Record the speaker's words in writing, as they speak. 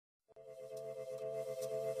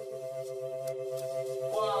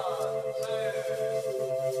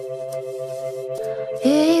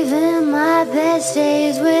best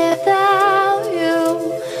days without you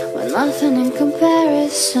were nothing in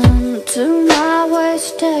comparison to my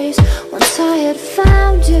worst days. Once I had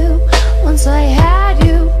found you, once I had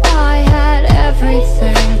you, I had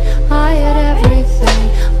everything. I had everything.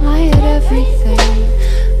 I had everything.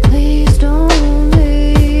 Please don't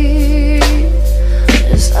leave.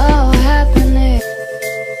 It's all happening.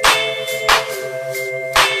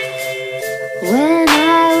 When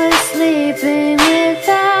I was sleeping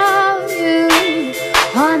without you,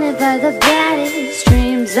 haunted by the baddest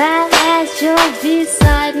dreams, at last you're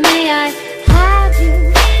beside me. I have you,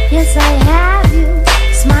 yes I have you,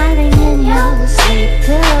 smiling in your sleep,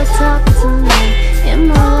 pillow talk.